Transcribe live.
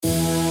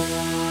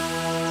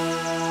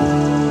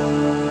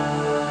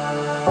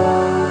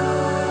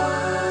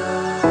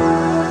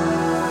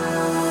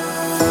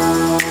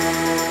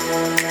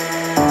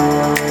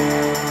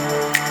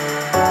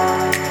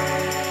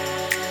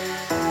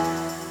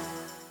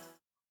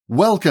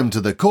Welcome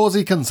to the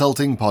Causey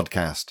Consulting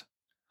Podcast.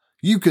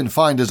 You can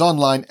find us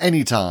online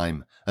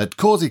anytime at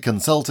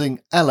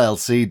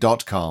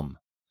causeyconsultingllc.com.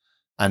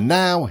 And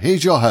now,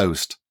 here's your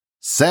host,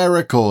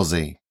 Sarah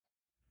Causey.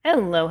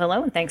 Hello,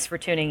 and thanks for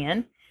tuning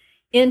in.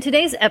 In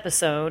today's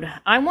episode,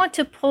 I want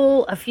to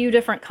pull a few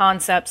different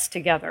concepts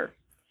together.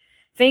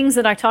 Things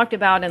that I talked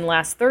about in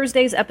last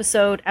Thursday's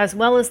episode, as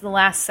well as the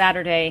last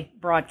Saturday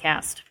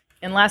broadcast.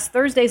 In last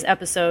Thursday's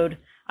episode,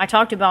 I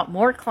talked about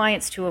more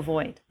clients to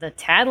avoid, the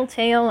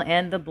tattletale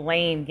and the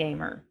blame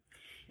gamer.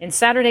 In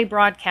Saturday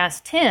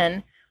broadcast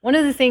 10, one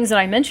of the things that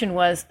I mentioned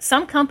was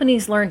some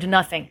companies learned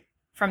nothing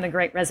from the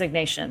Great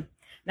Resignation.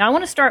 Now I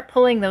want to start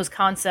pulling those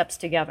concepts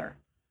together.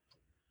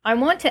 I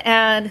want to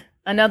add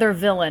another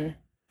villain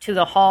to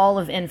the Hall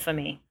of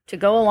Infamy to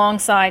go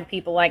alongside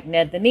people like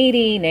Ned the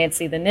Needy,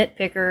 Nancy the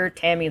Nitpicker,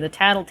 Tammy the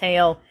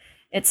Tattletale,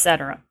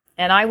 etc.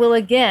 And I will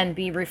again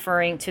be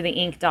referring to the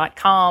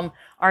Inc.com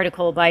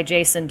article by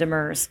Jason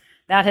Demers.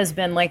 That has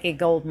been like a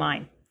gold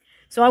mine.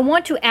 So I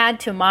want to add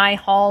to my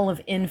Hall of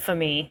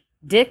Infamy,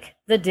 Dick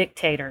the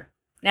Dictator.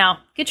 Now,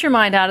 get your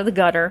mind out of the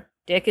gutter.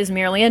 Dick is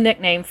merely a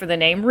nickname for the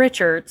name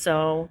Richard,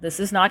 so this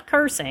is not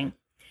cursing.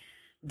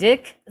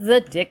 Dick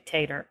the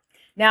Dictator.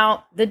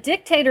 Now, the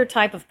dictator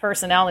type of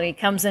personality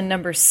comes in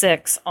number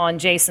 6 on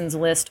Jason's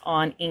list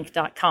on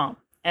Inc.com.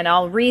 And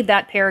I'll read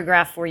that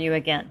paragraph for you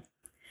again.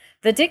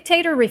 The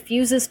dictator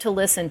refuses to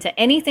listen to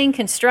anything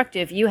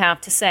constructive you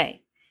have to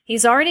say.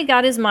 He's already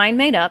got his mind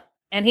made up,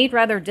 and he'd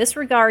rather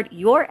disregard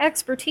your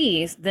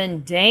expertise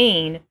than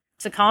deign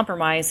to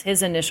compromise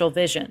his initial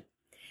vision.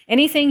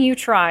 Anything you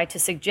try to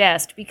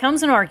suggest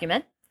becomes an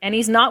argument, and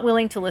he's not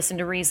willing to listen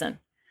to reason.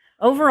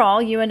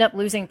 Overall, you end up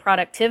losing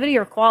productivity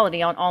or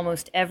quality on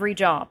almost every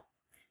job.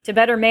 To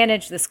better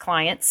manage this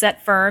client,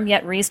 set firm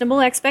yet reasonable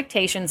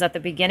expectations at the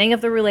beginning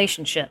of the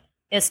relationship.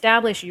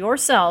 Establish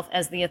yourself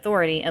as the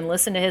authority and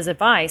listen to his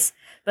advice,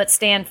 but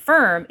stand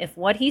firm if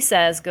what he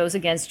says goes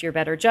against your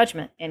better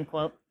judgment, end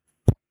quote.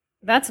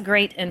 That's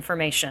great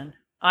information.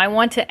 I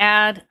want to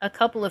add a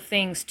couple of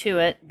things to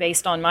it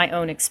based on my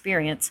own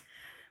experience.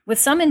 With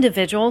some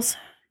individuals,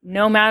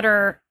 no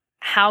matter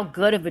how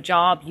good of a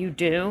job you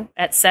do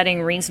at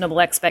setting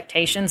reasonable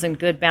expectations and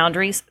good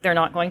boundaries, they're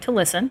not going to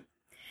listen.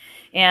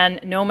 And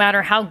no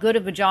matter how good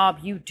of a job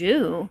you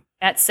do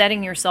at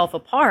setting yourself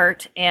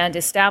apart and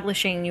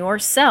establishing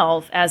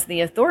yourself as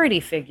the authority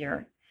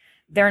figure,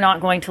 they're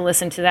not going to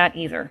listen to that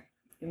either.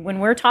 When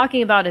we're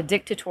talking about a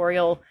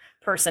dictatorial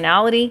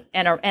personality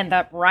and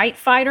that right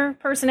fighter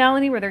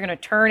personality where they're going to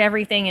turn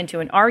everything into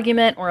an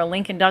argument or a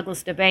Lincoln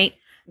Douglas debate,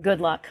 good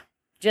luck.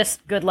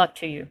 Just good luck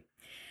to you.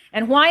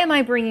 And why am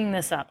I bringing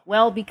this up?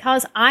 Well,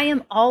 because I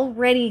am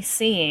already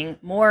seeing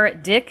more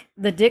Dick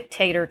the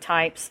Dictator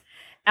types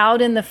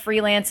out in the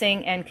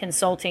freelancing and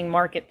consulting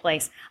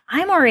marketplace.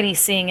 I'm already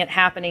seeing it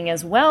happening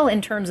as well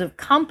in terms of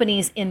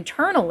companies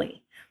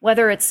internally,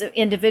 whether it's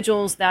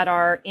individuals that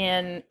are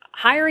in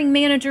hiring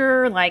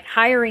manager, like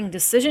hiring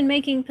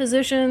decision-making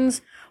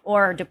positions,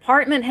 or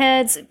department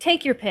heads,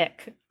 take your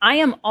pick. I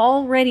am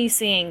already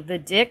seeing the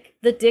Dick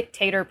the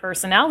Dictator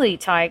personality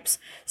types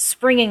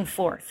springing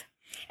forth.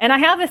 And I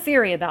have a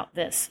theory about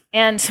this.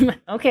 And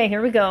okay,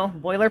 here we go.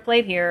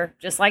 Boilerplate here.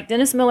 Just like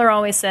Dennis Miller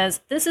always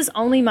says, this is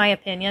only my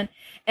opinion,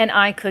 and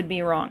I could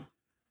be wrong.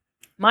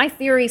 My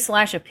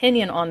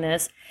theory/opinion on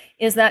this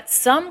is that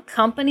some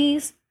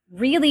companies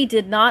really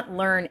did not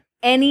learn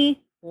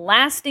any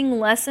lasting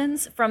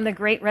lessons from the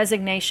Great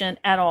Resignation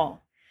at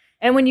all.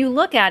 And when you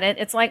look at it,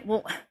 it's like,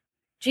 well,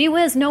 gee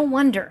whiz, no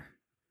wonder.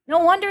 No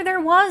wonder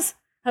there was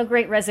a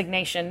Great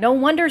Resignation. No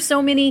wonder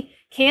so many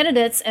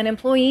candidates and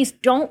employees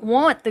don't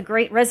want the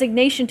Great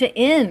Resignation to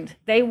end.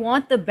 They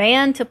want the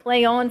band to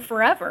play on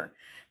forever.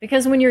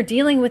 Because when you're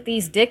dealing with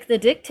these Dick the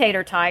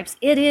Dictator types,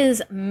 it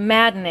is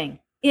maddening.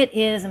 It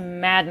is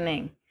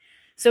maddening.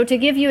 So to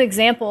give you an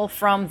example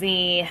from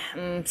the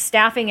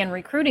staffing and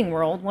recruiting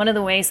world, one of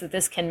the ways that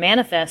this can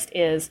manifest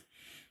is,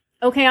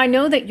 okay, I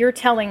know that you're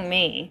telling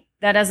me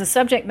that as a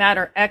subject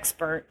matter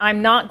expert,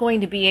 I'm not going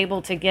to be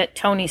able to get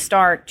Tony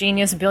Stark,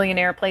 genius,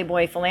 billionaire,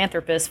 playboy,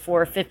 philanthropist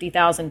for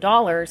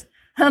 $50,000,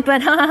 but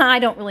I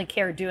don't really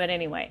care, do it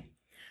anyway.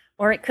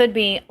 Or it could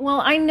be,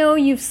 well, I know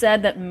you've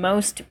said that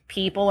most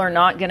people are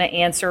not going to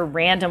answer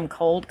random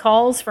cold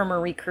calls from a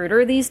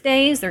recruiter these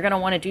days. They're going to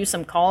want to do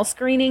some call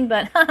screening,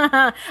 but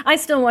I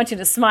still want you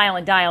to smile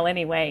and dial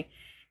anyway.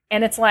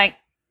 And it's like,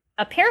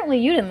 apparently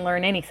you didn't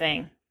learn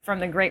anything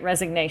from the Great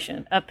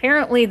Resignation.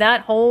 Apparently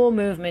that whole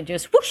movement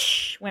just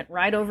whoosh went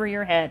right over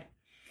your head.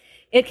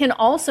 It can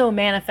also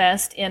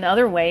manifest in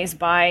other ways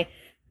by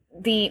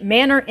the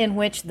manner in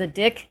which the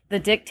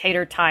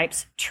Dictator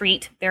types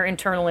treat their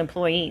internal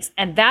employees.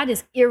 And that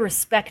is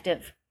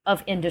irrespective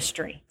of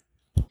industry.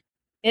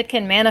 It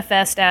can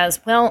manifest as,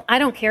 well, I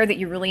don't care that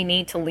you really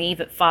need to leave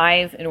at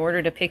 5 in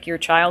order to pick your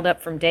child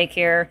up from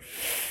daycare.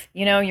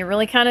 You know, you're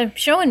really kind of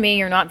showing me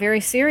you're not very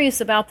serious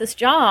about this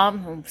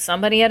job.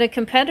 Somebody at a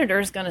competitor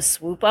is going to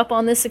swoop up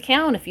on this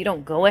account if you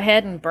don't go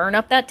ahead and burn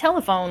up that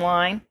telephone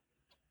line.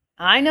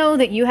 I know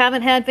that you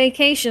haven't had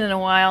vacation in a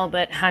while,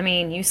 but I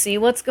mean, you see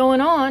what's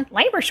going on.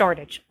 Labor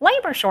shortage,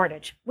 labor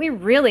shortage. We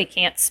really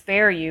can't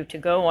spare you to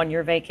go on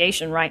your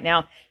vacation right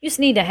now. You just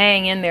need to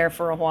hang in there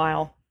for a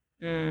while.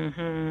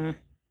 I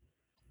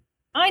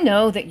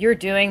know that you're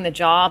doing the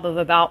job of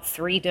about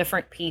 3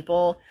 different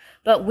people,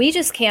 but we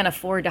just can't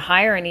afford to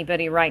hire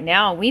anybody right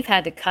now. We've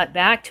had to cut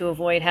back to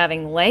avoid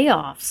having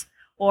layoffs.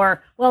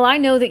 Or, well, I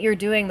know that you're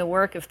doing the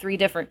work of 3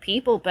 different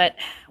people, but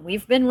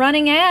we've been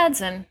running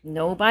ads and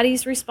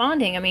nobody's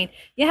responding. I mean,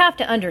 you have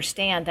to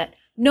understand that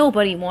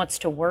nobody wants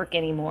to work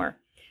anymore.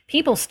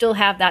 People still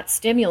have that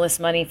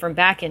stimulus money from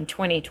back in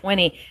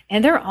 2020,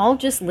 and they're all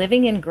just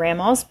living in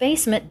grandma's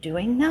basement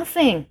doing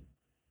nothing.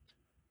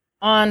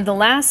 On the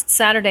last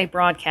Saturday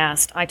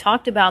broadcast, I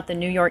talked about the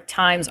New York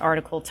Times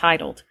article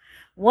titled,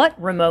 "What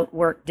Remote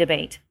Work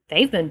Debate?"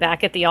 They've been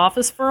back at the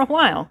office for a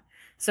while.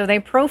 So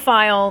they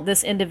profile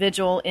this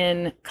individual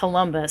in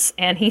Columbus,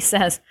 and he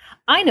says,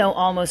 "I know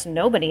almost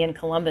nobody in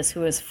Columbus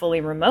who is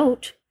fully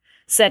remote,"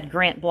 said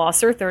Grant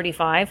Blosser,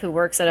 35, who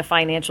works at a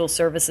financial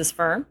services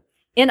firm.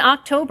 In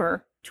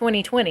October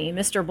 2020,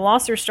 Mr.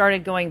 Blosser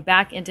started going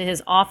back into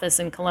his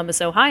office in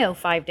Columbus, Ohio,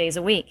 5 days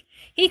a week.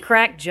 He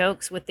cracked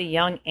jokes with the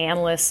young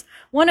analysts,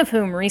 one of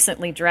whom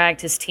recently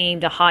dragged his team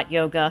to hot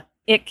yoga.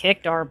 It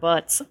kicked our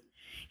butts.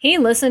 He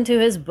listened to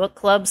his book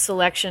club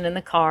selection in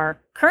the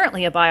car,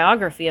 currently a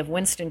biography of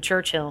Winston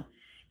Churchill.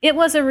 It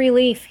was a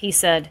relief, he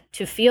said,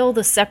 to feel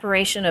the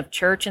separation of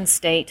church and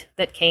state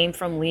that came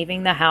from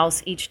leaving the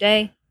house each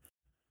day.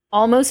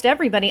 Almost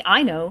everybody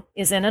I know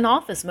is in an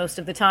office most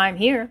of the time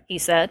here, he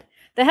said.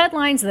 The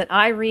headlines that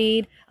I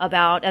read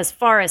about as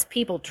far as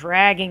people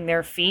dragging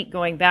their feet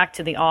going back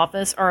to the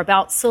office are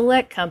about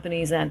select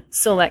companies and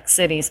select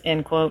cities,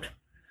 end quote.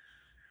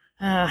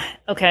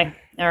 Okay,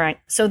 all right.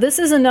 So this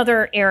is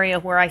another area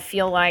where I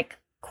feel like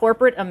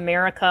corporate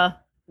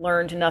America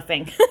learned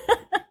nothing.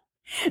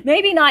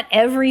 Maybe not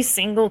every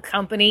single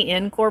company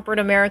in corporate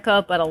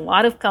America, but a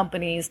lot of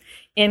companies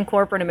in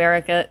corporate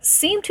America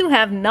seem to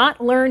have not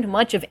learned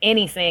much of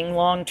anything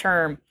long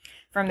term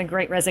from the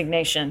Great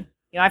Resignation.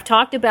 You know, I've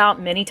talked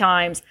about many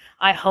times,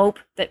 I hope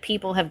that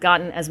people have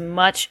gotten as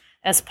much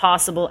as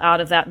possible out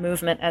of that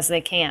movement as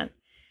they can.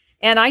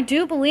 And I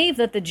do believe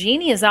that the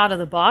genie is out of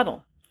the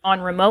bottle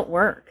on remote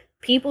work.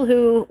 People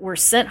who were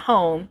sent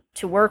home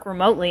to work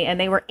remotely and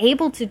they were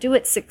able to do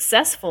it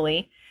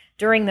successfully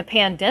during the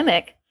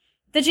pandemic,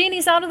 the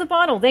genie's out of the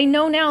bottle. They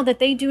know now that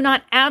they do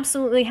not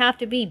absolutely have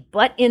to be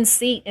butt in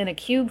seat in a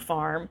cube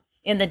farm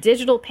in the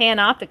digital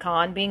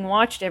panopticon being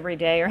watched every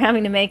day or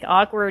having to make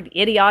awkward,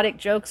 idiotic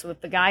jokes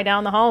with the guy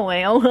down the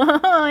hallway.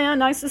 Oh, yeah,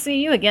 nice to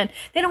see you again.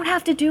 They don't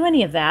have to do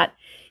any of that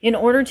in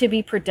order to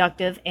be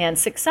productive and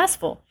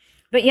successful.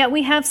 But yet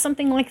we have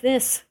something like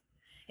this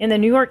in the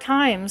New York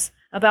Times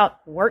about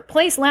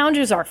workplace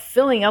lounges are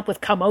filling up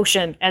with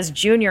commotion as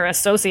junior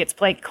associates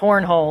play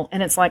cornhole.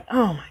 And it's like,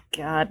 oh my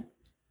God.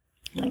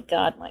 My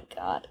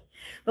God.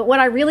 But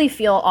what I really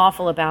feel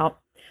awful about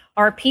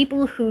are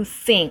people who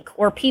think,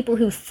 or people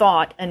who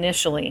thought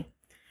initially,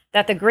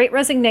 that the Great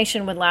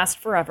Resignation would last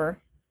forever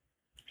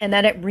and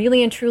that it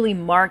really and truly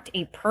marked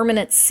a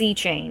permanent sea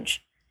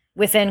change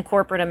within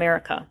corporate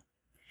America.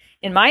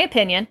 In my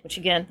opinion, which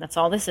again, that's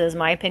all this is,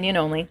 my opinion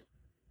only,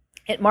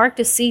 it marked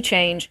a sea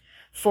change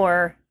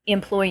for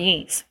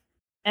employees.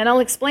 And I'll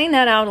explain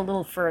that out a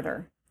little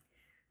further.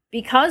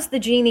 Because the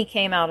genie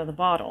came out of the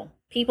bottle,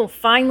 people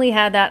finally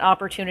had that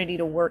opportunity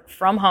to work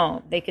from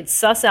home. They could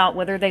suss out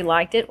whether they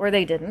liked it or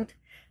they didn't.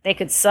 They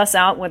could suss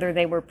out whether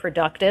they were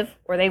productive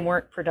or they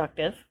weren't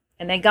productive.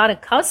 And they got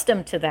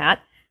accustomed to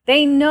that.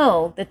 They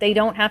know that they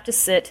don't have to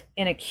sit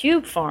in a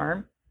cube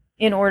farm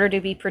in order to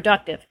be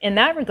productive. In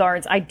that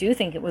regards, I do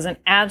think it was an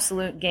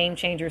absolute game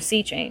changer,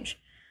 sea change.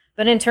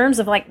 But in terms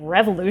of like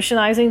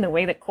revolutionizing the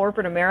way that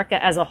corporate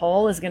America as a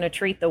whole is going to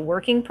treat the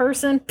working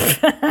person,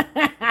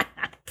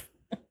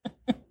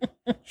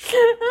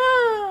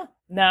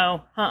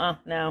 no.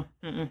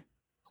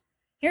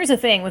 Here's the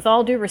thing, with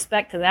all due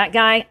respect to that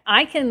guy,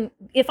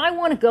 if I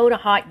want to go to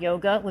hot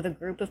yoga with a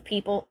group of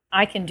people,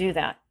 I can do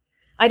that.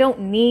 I don't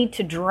need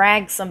to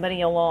drag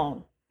somebody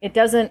along. It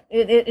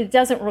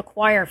doesn't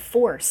require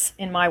force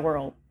in my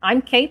world.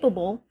 I'm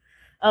capable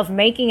of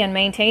making and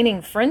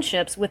maintaining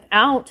friendships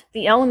without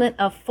the element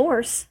of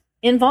force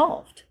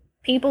involved.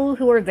 People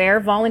who are there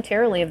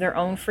voluntarily of their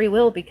own free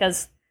will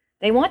because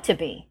they want to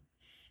be.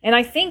 And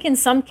I think in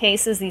some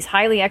cases, these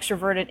highly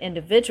extroverted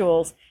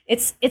individuals,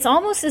 it's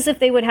almost as if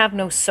they would have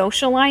no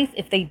social life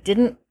if they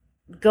didn't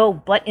go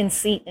butt in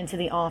seat into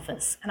the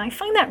office. And I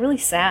find that really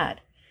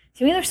sad.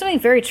 To me, there's something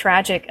very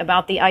tragic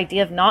about the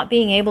idea of not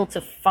being able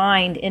to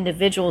find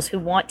individuals who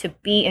want to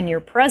be in your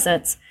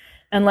presence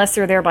unless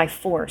they're there by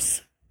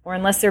force or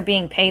unless they're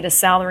being paid a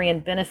salary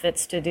and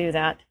benefits to do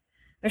that.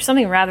 There's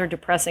something rather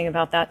depressing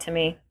about that to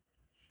me.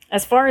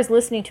 As far as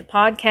listening to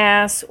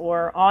podcasts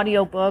or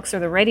audiobooks or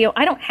the radio,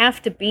 I don't have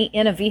to be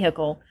in a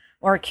vehicle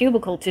or a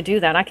cubicle to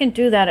do that. I can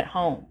do that at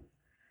home.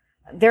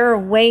 There are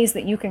ways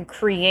that you can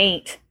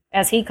create,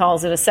 as he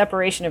calls it, a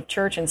separation of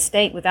church and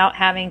state without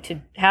having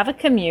to have a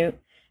commute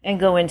and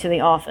go into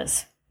the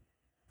office.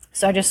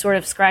 So I just sort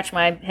of scratch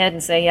my head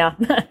and say, yeah,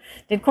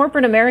 did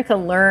corporate America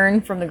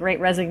learn from the Great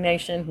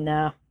Resignation?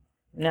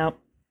 No.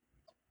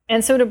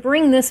 And so to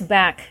bring this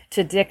back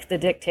to Dick the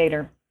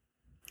Dictator,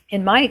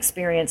 in my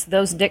experience,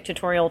 those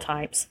dictatorial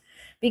types,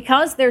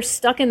 because they're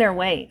stuck in their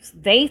ways,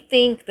 they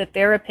think that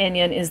their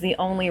opinion is the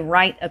only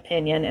right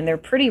opinion, and they're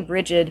pretty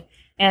rigid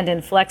and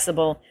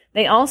inflexible.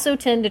 They also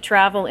tend to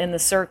travel in the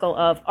circle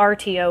of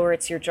RTO or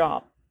it's your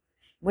job.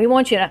 We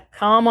want you to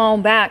come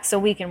on back so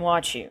we can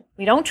watch you.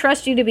 We don't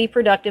trust you to be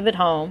productive at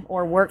home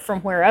or work from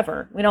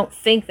wherever. We don't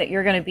think that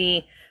you're going to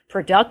be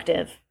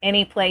productive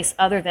any place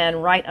other than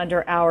right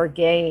under our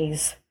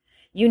gaze.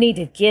 You need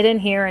to get in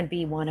here and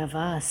be one of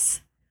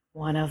us.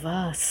 One of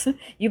us.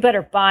 You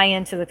better buy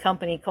into the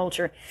company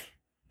culture.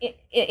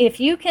 If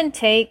you can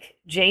take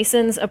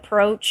Jason's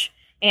approach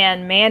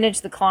and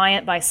manage the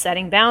client by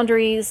setting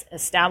boundaries,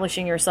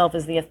 establishing yourself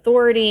as the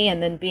authority,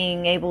 and then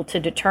being able to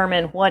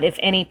determine what, if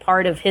any,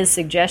 part of his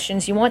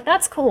suggestions you want,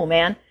 that's cool,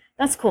 man.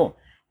 That's cool.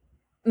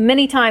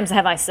 Many times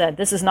have I said,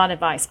 this is not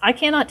advice. I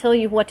cannot tell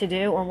you what to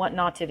do or what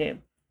not to do.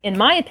 In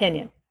my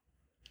opinion,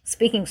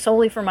 speaking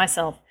solely for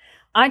myself,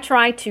 I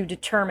try to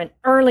determine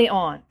early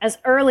on, as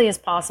early as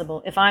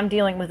possible, if I'm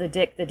dealing with a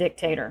Dick the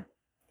Dictator.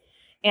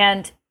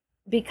 And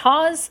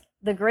because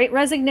the Great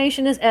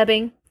Resignation is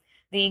ebbing,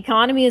 the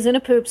economy is in a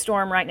poop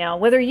storm right now.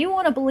 Whether you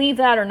want to believe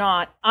that or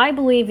not, I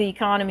believe the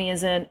economy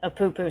is in a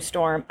poo-poo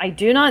storm. I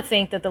do not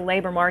think that the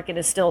labor market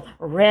is still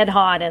red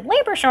hot and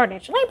labor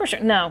shortage.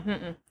 No,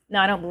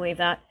 I don't believe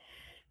that.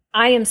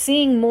 I am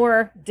seeing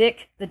more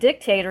Dick the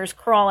Dictators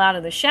crawl out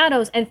of the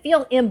shadows and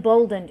feel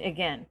emboldened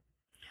again.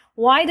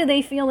 Why do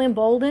they feel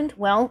emboldened?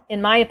 Well,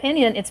 in my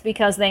opinion, it's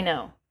because they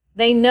know.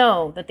 They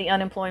know that the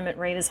unemployment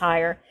rate is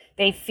higher.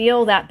 They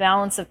feel that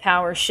balance of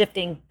power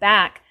shifting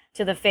back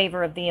to the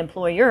favor of the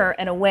employer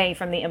and away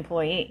from the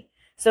employee.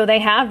 So they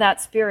have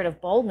that spirit of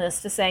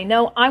boldness to say,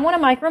 no, I want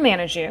to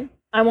micromanage you.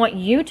 I want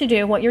you to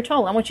do what you're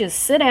told. I want you to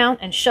sit down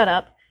and shut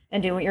up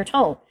and do what you're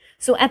told.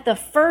 So at the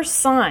first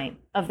sign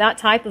of that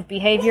type of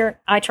behavior,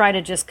 I try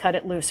to just cut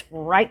it loose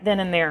right then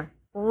and there.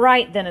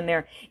 Right then and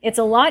there. It's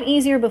a lot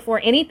easier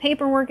before any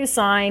paperwork is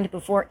signed,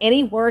 before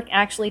any work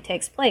actually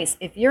takes place.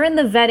 If you're in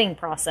the vetting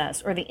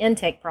process or the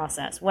intake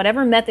process,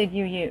 whatever method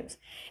you use,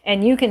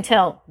 and you can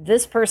tell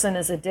this person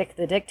is a Dick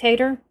the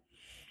Dictator,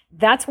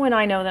 that's when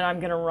I know that I'm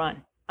going to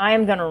run. I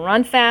am going to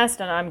run fast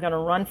and I'm going to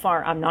run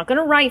far. I'm not going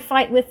to right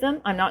fight with them.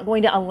 I'm not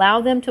going to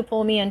allow them to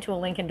pull me into a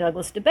Lincoln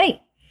Douglas debate.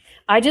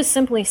 I just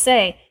simply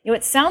say,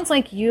 it sounds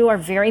like you are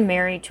very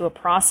married to a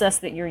process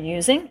that you're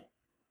using.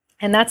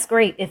 And that's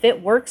great. If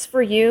it works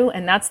for you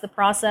and that's the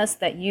process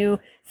that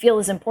you feel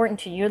is important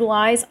to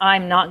utilize,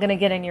 I'm not going to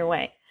get in your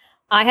way.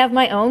 I have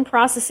my own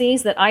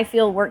processes that I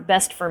feel work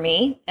best for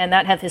me and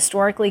that have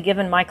historically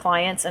given my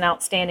clients an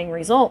outstanding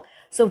result.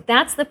 So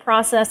that's the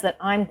process that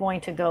I'm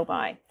going to go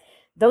by.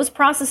 Those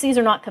processes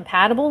are not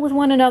compatible with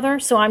one another,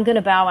 so I'm going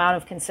to bow out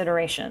of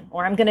consideration,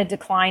 or I'm going to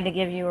decline to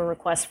give you a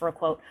request for a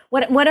quote,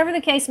 whatever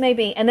the case may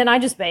be, and then I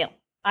just bail.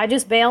 I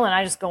just bail and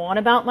I just go on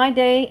about my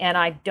day and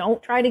I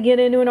don't try to get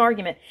into an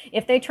argument.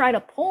 If they try to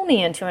pull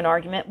me into an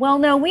argument, well,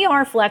 no, we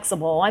are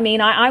flexible. I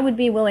mean, I would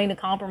be willing to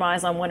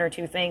compromise on one or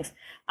two things.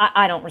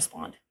 I don't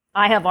respond.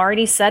 I have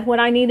already said what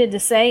I needed to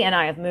say and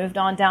I have moved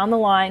on down the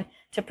line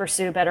to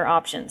pursue better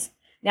options.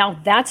 Now,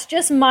 that's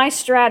just my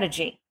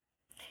strategy.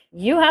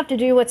 You have to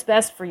do what's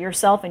best for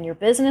yourself and your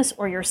business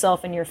or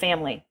yourself and your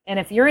family. And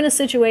if you're in a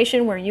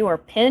situation where you are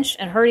pinched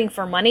and hurting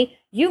for money,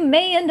 you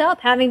may end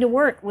up having to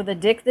work with a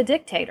Dick the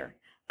Dictator.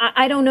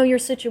 I don't know your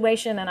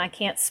situation and I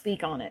can't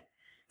speak on it.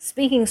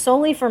 Speaking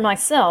solely for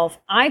myself,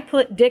 I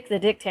put Dick the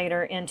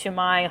Dictator into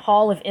my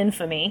hall of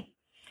infamy,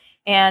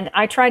 and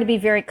I try to be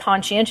very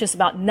conscientious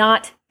about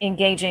not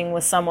engaging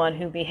with someone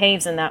who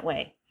behaves in that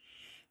way.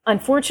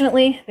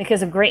 Unfortunately,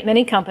 because a great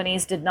many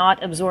companies did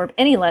not absorb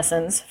any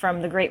lessons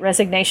from the Great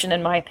Resignation,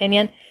 in my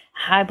opinion,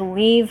 I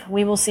believe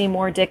we will see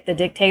more Dick the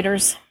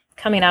Dictators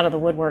coming out of the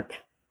woodwork.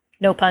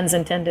 No puns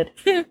intended.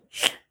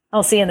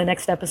 I'll see you in the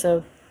next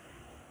episode.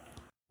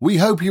 We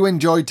hope you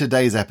enjoyed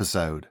today's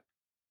episode.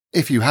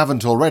 If you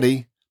haven't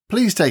already,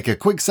 please take a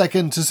quick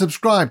second to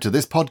subscribe to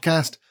this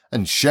podcast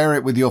and share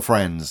it with your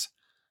friends.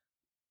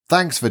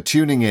 Thanks for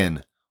tuning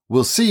in.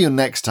 We'll see you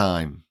next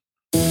time.